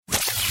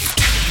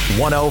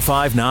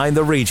1059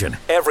 The Region.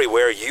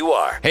 Everywhere you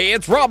are. Hey,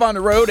 it's Rob on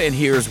the road, and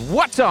here's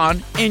what's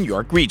on in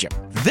York Region.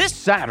 This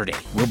Saturday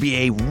will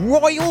be a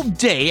royal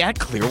day at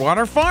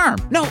Clearwater Farm.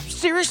 No,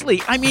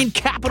 seriously, I mean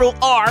capital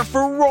R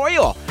for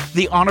royal.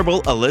 The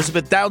Honourable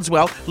Elizabeth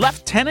Dowdeswell,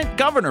 Lieutenant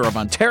Governor of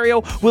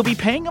Ontario, will be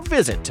paying a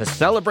visit to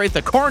celebrate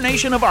the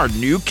coronation of our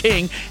new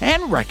king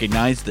and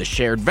recognize the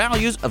shared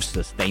values of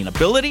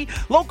sustainability,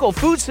 local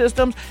food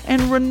systems,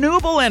 and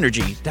renewable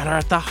energy that are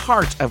at the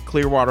heart of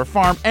Clearwater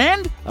Farm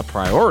and a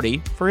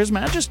priority for His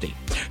Majesty.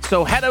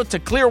 So head out to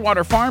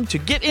Clearwater Farm to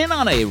get in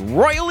on a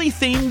royally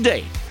themed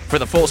day. For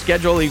the full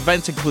schedule of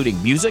events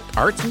including music,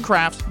 arts and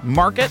crafts,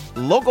 market,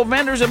 local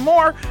vendors, and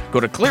more,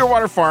 go to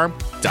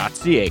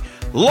clearwaterfarm.ca.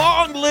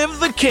 Long live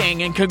the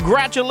king, and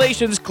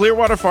congratulations,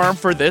 Clearwater Farm,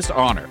 for this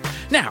honor.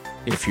 Now,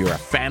 if you're a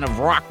fan of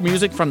rock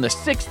music from the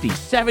 60s,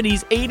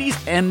 70s,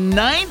 80s, and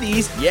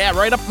 90s, yeah,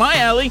 right up my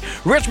alley,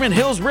 Richmond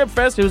Hills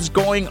Ribfest is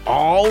going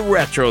all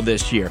retro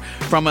this year.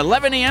 From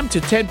 11 a.m. to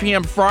 10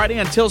 p.m. Friday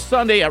until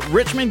Sunday at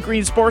Richmond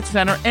Green Sports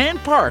Center and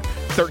Park,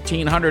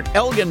 1300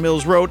 Elgin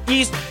Mills Road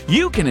East,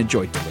 you can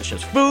enjoy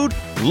delicious food,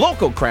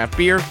 local craft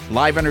beer,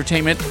 live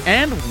entertainment,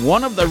 and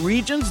one of the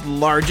region's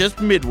largest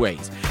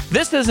midways.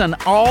 This is an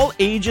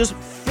all-ages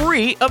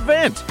free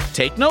event.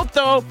 Take note,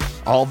 though,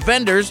 all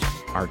vendors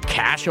are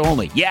cash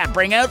only. Yeah,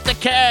 bring out the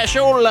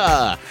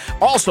cashola.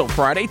 Also,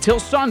 Friday till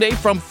Sunday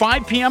from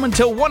 5 p.m.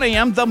 until 1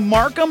 a.m., the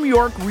Markham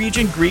York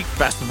Region Greek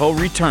Festival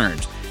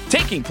returns.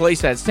 Taking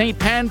place at St.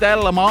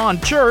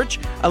 Pandalamon Church,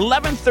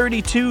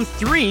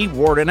 1132-3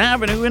 Warden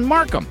Avenue in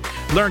Markham.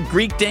 Learn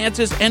Greek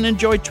dances and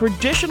enjoy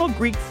traditional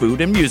Greek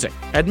food and music.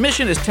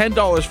 Admission is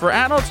 $10 for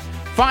adults,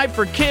 $5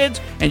 for kids,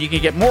 and you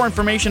can get more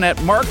information at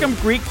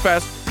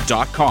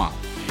markhamgreekfest.com.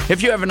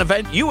 If you have an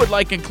event you would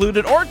like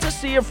included or to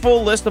see a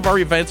full list of our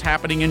events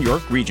happening in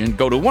York Region,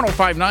 go to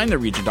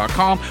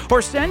 1059theregion.com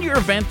or send your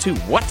event to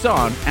what's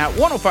on at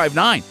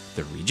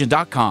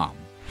 1059theregion.com.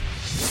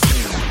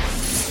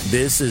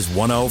 This is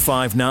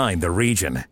 1059 The Region.